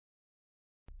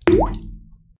Well,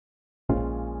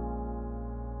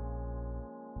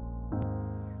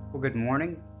 good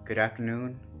morning, good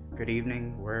afternoon, good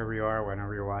evening, wherever you are,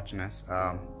 whenever you're watching this.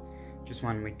 Just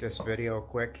wanted to make this video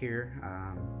quick here.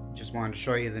 Just wanted to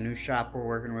show you the new shop we're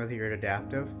working with here at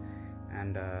Adaptive,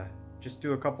 and just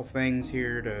do a couple things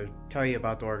here to tell you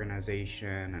about the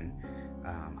organization. And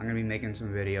I'm going to be making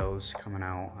some videos coming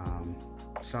out,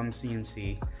 some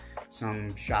CNC,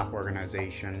 some shop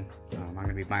organization. I'm going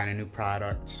to be buying a new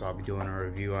product, so I'll be doing a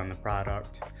review on the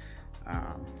product.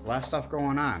 A lot of stuff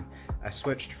going on. I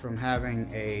switched from having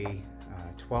a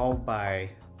 12 by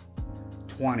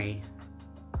 20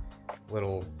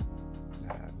 little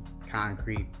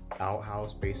concrete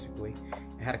outhouse, basically.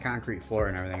 It had a concrete floor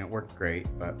and everything. It worked great,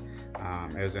 but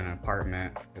it was in an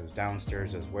apartment. It was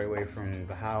downstairs. It was way away from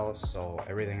the house, so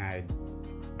everything I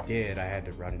did, I had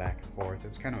to run back and forth. It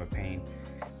was kind of a pain.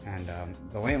 And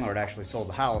the landlord actually sold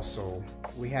the house, so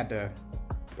we had to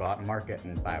go out and market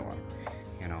and buy one.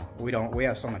 You know, we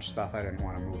have so much stuff, I didn't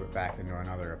want to move it back into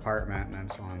another apartment and then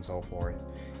so on and so forth.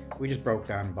 We just broke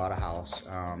down and bought a house.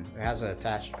 It has an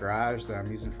attached garage that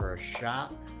I'm using for a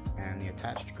shop, and the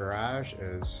attached garage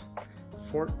is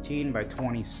 14 by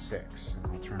 26.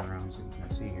 And I'll turn around so you can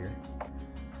see here.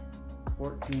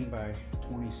 14 by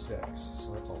 26,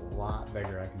 so that's a lot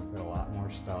bigger. I can fit a lot more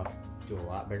stuff, do a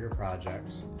lot bigger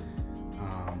projects.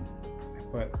 I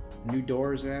put new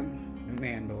doors in, new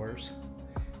man doors,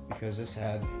 because this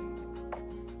had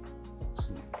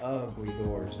some ugly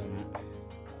doors in it.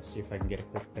 Let's see if I can get a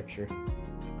quick picture.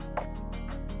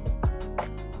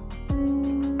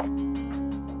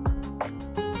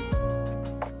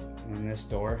 And this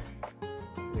door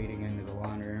leading into the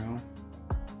laundry room.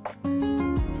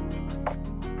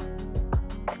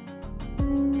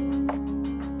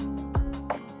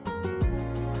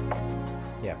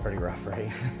 Yeah, pretty rough,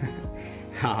 right?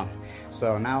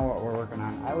 So now what we're working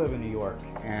on, I live in New York,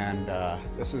 and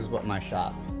this is what my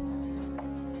shop,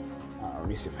 let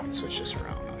me see if I can switch this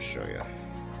around, I'll show you.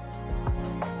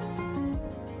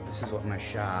 This is what my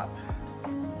shop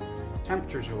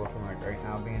temperatures are looking like right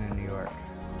now, being in New York.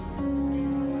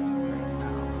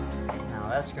 Now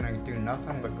that's going to do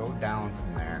nothing but go down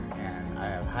from there, and I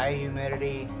have high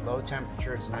humidity, low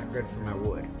temperature. It's not good for my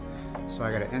wood. So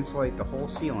I got to insulate the whole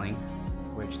ceiling,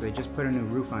 which they just put a new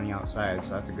roof on the outside,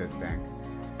 so that's a good thing.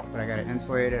 But I got it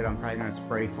insulated. I'm probably going to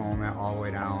spray foam it all the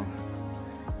way down,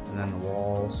 and then the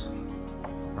walls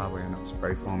probably end up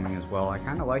spray foaming as well. I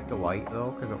kind of like the light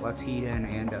though, because it lets heat in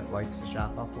and it lights the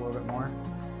shop up a little bit more.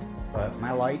 But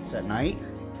my lights at night,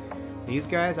 these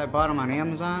guys, I bought them on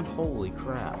Amazon. Holy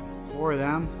crap, 4 of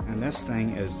them, and this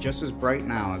thing is just as bright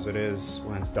now as it is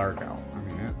when it's dark out. I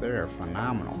mean, they're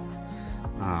phenomenal.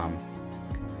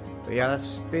 But yeah,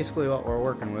 that's basically what we're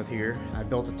working with here. I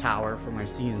built a tower for my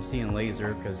CNC and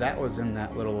laser, because that was in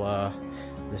that little,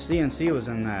 the CNC was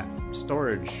in that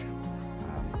storage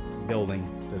building,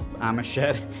 the Amish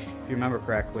shed, if you remember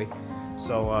correctly.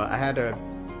 So I had to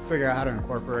figure out how to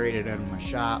incorporate it in my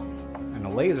shop, and the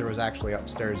laser was actually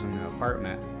upstairs in the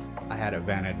apartment. I had it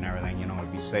vented and everything, you know, to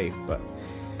be safe, but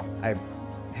I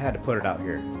had to put it out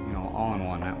here, you know, all in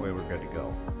one. That way we're good to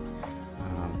go.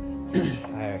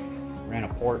 I ran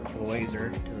a port for the laser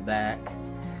to the back.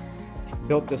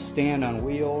 Built this stand on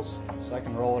wheels so I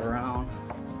can roll it around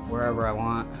wherever I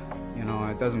want. You know,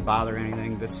 it doesn't bother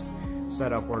anything. This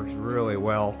setup works really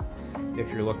well if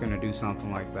you're looking to do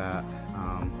something like that.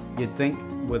 You'd think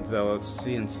with the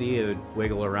CNC it would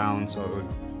wiggle around so it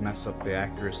would mess up the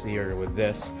accuracy, or with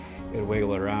this it would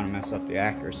wiggle it around and mess up the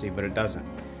accuracy, but it doesn't,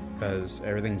 because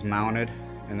everything's mounted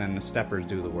and then the steppers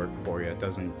do the work for you. It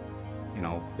doesn't, you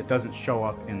know, it doesn't show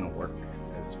up in the work.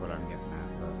 That's what I'm getting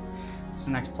at. But it's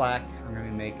the next plaque I'm going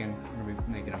to be making. I'm going to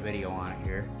be making a video on it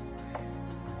here.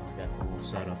 Got the little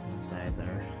setup inside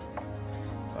there.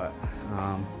 But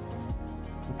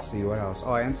let's see what else.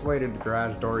 Oh, I insulated the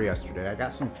garage door yesterday. I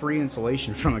got some free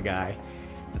insulation from a guy.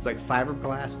 It's like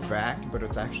fiberglass backed, but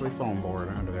it's actually foam board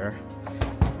under there.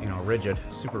 You know, rigid,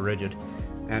 super rigid.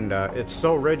 And it's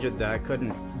so rigid that I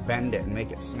couldn't bend it and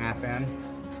make it snap in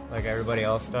like everybody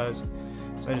else does.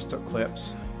 So I just took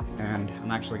clips, and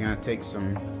I'm actually going to take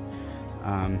some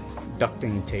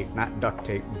ducting tape, not duct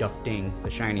tape, ducting, the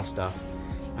shiny stuff.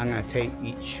 I'm going to tape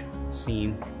each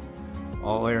seam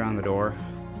all the way around the door.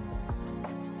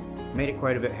 Made it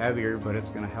quite a bit heavier, but it's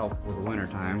going to help with the winter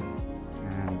time.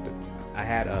 And I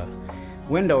had a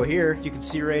window here. You can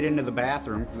see right into the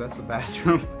bathroom, because that's the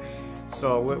bathroom.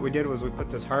 So what we did was we put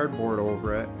this hardboard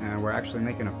over it, and we're actually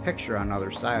making a picture on the other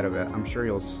side of it. I'm sure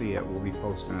you'll see it. We'll be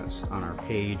posting it on our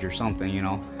page or something, you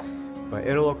know. But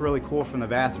it'll look really cool from the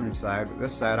bathroom side. But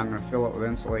this side, I'm going to fill it with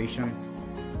insulation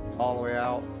all the way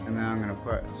out, and then I'm gonna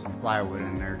put some plywood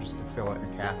in there just to fill it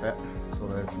and cap it so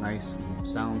that it's nice and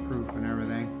soundproof and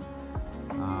everything.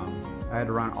 I had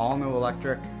to run all new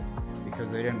electric because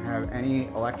they didn't have any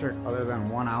electric other than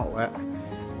one outlet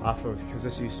off of, because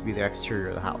this used to be the exterior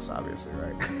of the house, obviously,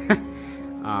 right?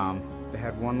 They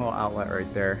had one little outlet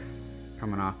right there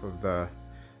coming off of the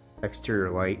exterior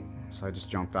light, so I just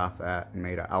jumped off that and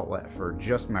made an outlet for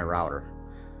just my router.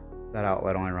 That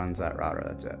outlet only runs that router,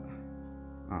 that's it.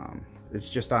 It's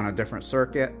just on a different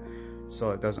circuit,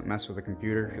 so it doesn't mess with the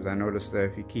computer, because I noticed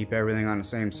that if you keep everything on the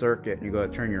same circuit and you go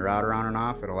to turn your router on and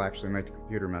off, it'll actually make the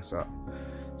computer mess up.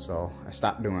 So I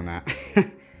stopped doing that.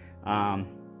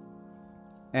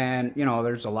 And you know,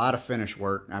 there's a lot of finish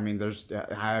work. I mean,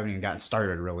 I haven't even gotten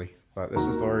started really, but this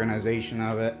is the organization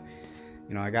of it.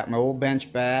 You know, I got my old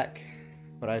bench back,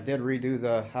 but I did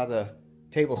redo how the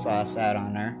table saw sat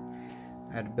on there.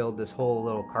 I had to build this whole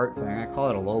little cart thing. I call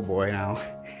it a low boy now,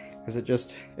 because it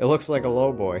looks like a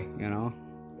low boy, you know.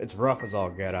 It's rough as all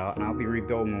get out, and I'll be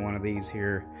rebuilding one of these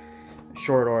here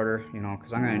short order, you know,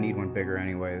 because I'm gonna need one bigger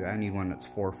anyway. I need one that's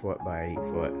 4 foot by 8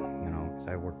 foot, you know, because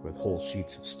I work with whole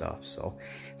sheets of stuff. So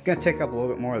it's gonna take up a little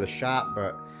bit more of the shop,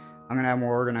 but I'm gonna have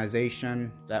more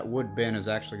organization. That wood bin is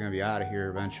actually gonna be out of here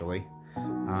eventually.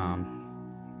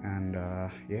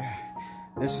 Yeah,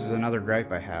 this is another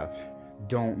gripe I have.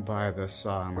 Don't buy this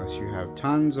saw unless you have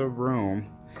tons of room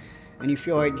and you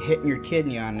feel like hitting your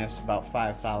kidney on this about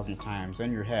 5,000 times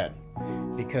in your head,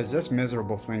 because this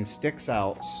miserable thing sticks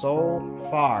out so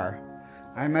far.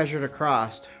 I measured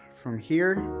across from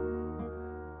here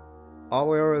all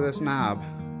the way over this knob,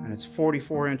 and it's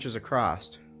 44 inches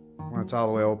across when it's all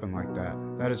the way open like that.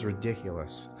 That is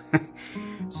ridiculous.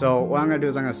 So what I'm gonna do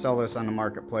is I'm gonna sell this on the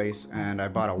marketplace, and I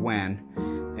bought a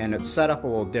Wen, and it's set up a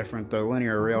little different. The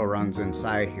linear rail runs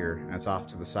inside here and it's off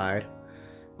to the side,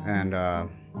 and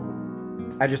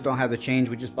I just don't have the change.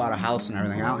 We just bought a house and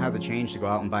everything. I don't have the change to go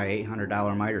out and buy an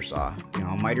 $800 miter saw. You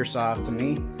know, miter saw to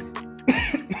me,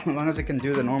 as long as it can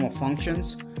do the normal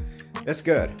functions, it's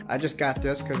good. I just got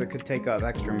this because it could take up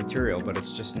extra material, but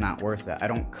it's just not worth it. I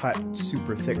don't cut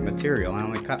super thick material. I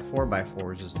only cut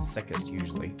 4x4s is the thickest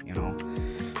usually, you know.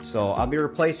 So I'll be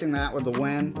replacing that with the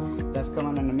Wen. That's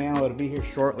coming in the mail. It'll be here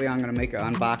shortly. I'm going to make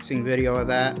an unboxing video of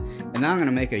that, and then I'm going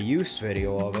to make a use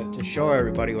video of it to show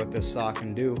everybody what this saw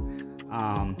can do.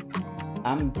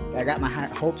 I got my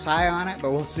hopes high on it, but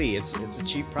we'll see. It's a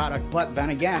cheap product, but then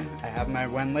again, I have my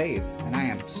Wen lathe, and I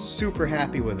am super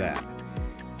happy with that.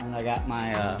 And I got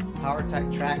my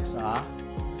PowerTech track saw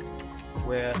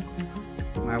with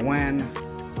my Wen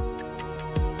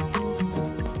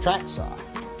track saw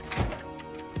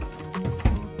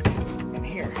in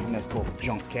here in this little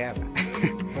junk cabinet.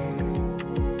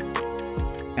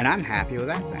 And I'm happy with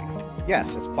that thing.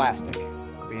 Yes, it's plastic,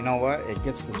 but you know what? It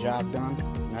gets the job done.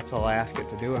 That's all I ask it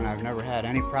to do, and I've never had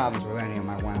any problems with any of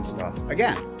my Wen stuff.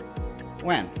 Again,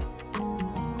 Wen, you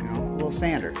know, a little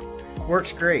sander.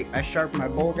 Works great. I sharpen my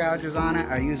bowl gouges on it.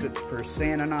 I use it for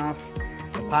sanding off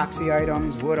epoxy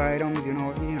items, wood items. You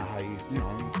know how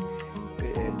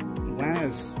Wen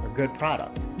is a good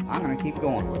product. I'm gonna keep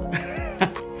going with it.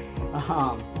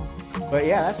 But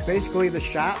yeah, that's basically the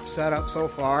shop setup so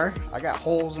far. I got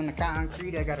holes in the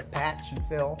concrete. I got to patch and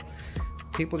fill.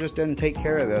 People just didn't take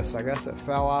care of this. I guess it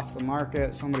fell off the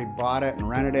market. Somebody bought it and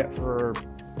rented it for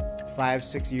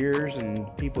 5-6 years, and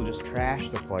people just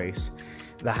trashed the place.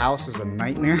 The house is a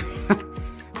nightmare,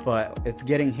 but it's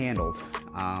getting handled.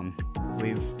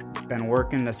 We've been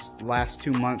working this last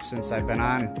 2 months since I've been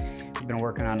on. We've been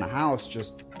working on the house,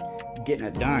 just getting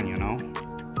it done, you know.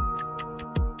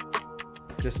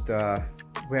 Just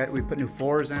we put new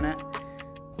floors in it,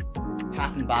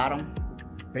 top and bottom,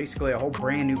 basically a whole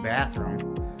brand new bathroom.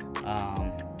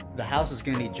 The house is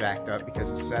gonna need jacked up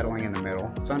because it's settling in the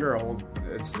middle. It's under a old.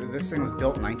 This thing was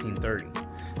built in 1930,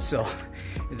 so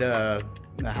the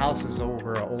house is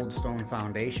over an old stone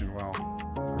foundation. Well,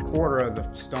 a quarter of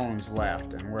the stone's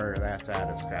left, and where that's at,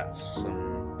 it's got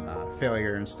some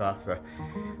failure and stuff.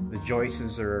 The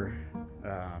joists are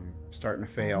starting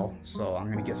to fail, so I'm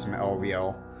gonna get some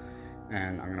LVL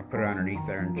and I'm gonna put it underneath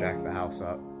there and jack the house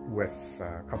up with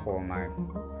a couple of my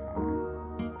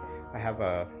I have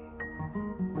a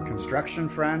construction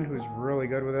friend who's really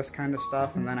good with this kind of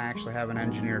stuff, and then I actually have an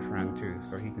engineer friend too,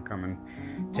 so he can come and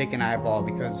take an eyeball,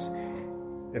 because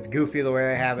it's goofy the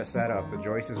way I have it set up. The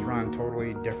joists run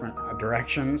totally different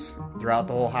directions throughout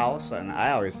the whole house, and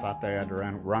I always thought they had to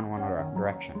run one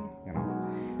direction, you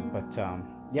know. But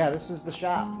yeah, this is the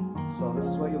shop. So this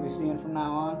is what you'll be seeing from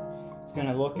now on. It's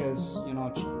gonna look, as you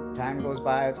know, time goes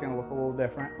by, it's gonna look a little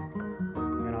different.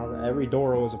 You know, every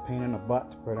door was a pain in the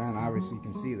butt to put in. Obviously you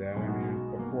can see that. I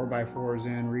mean, I put 4x4s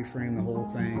in, reframe the whole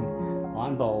thing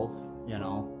on both, you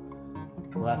know.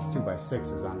 Well, that's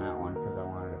 2x6s on that one because I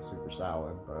wanted it super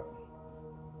solid, but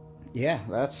yeah,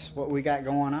 that's what we got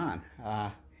going on.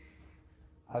 I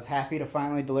was happy to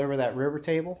finally deliver that river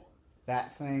table.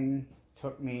 That thing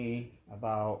took me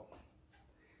about,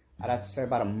 I'd have to say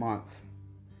about a month,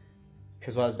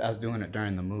 because I was doing it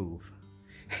during the move.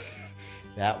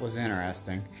 That was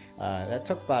interesting. That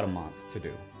took about a month to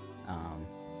do,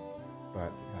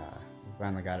 but we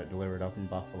finally got it delivered up in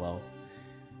Buffalo,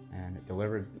 and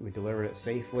we delivered it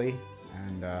safely,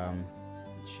 and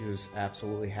she was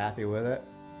absolutely happy with it.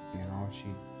 You know, she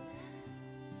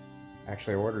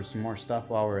actually ordered some more stuff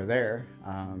while we were there,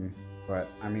 but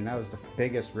I mean, that was the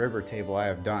biggest river table I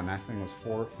have done. That thing was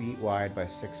 4 feet wide by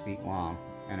 6 feet long,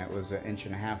 and it was 1.5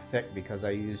 inches thick because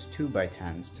I used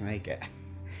 2x10s to make it.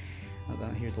 Well,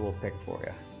 then here's a little pic for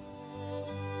you.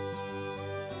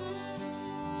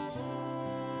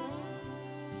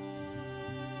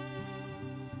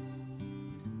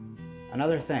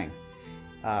 Another thing,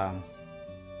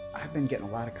 I've been getting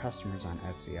a lot of customers on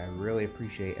Etsy. I really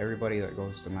appreciate everybody that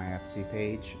goes to my Etsy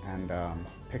page and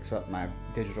picks up my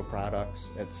digital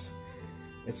products. It's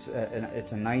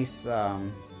a nice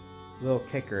little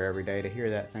kicker every day to hear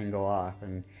that thing go off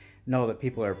and know that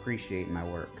people are appreciating my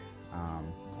work.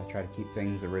 I try to keep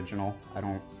things original. I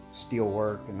don't steal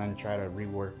work and then try to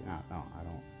rework. No,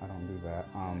 I don't do that.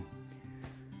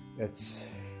 It's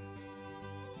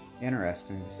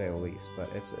interesting to say the least, but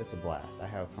it's a blast. I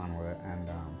have fun with it, and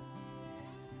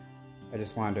I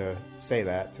just wanted to say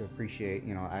that to appreciate,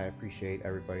 you know, I appreciate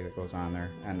everybody that goes on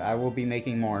there, and I will be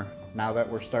making more. Now that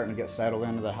we're starting to get settled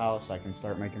into the house, I can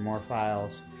start making more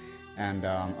files, and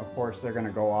of course they're going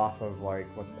to go off of like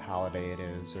what holiday it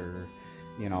is, or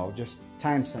you know, just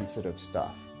time sensitive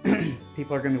stuff.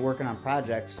 People are going to be working on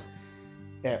projects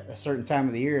at a certain time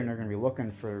of the year, and they're going to be looking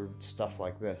for stuff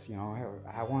like this. You know,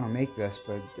 I want to make this,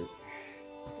 but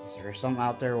is there something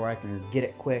out there where I can get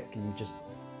it quick and just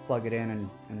plug it in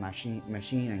my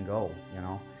machine and go, you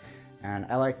know? And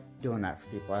I like doing that for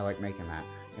people. I like making that,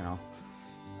 you know.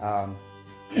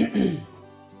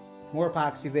 More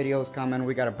epoxy videos coming.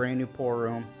 We got a brand new pour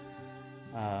room.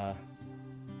 Gosh,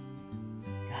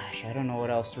 I don't know what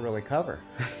else to really cover.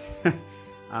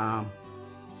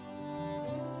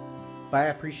 But I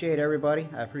appreciate everybody.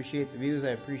 I appreciate the views.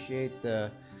 I appreciate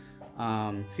the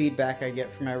feedback I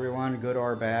get from everyone, good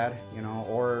or bad, you know,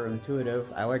 or intuitive.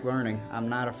 I like learning. I'm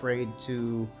not afraid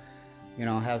to, you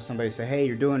know, have somebody say, hey,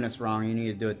 you're doing this wrong. You need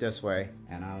to do it this way.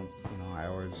 And I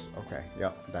always, okay,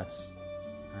 yep, that's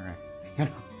all right. You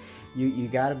know, you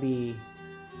got to be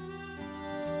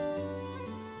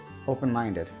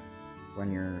open-minded when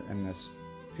you're in this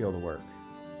field of work.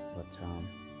 But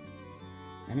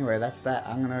anyway, that's that.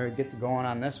 I'm gonna get to going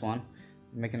on this one,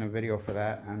 making a video for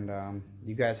that, and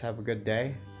you guys have a good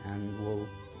day, and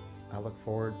I look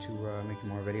forward to making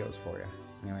more videos for you.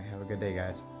 Anyway, have a good day,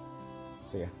 guys.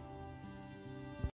 See ya.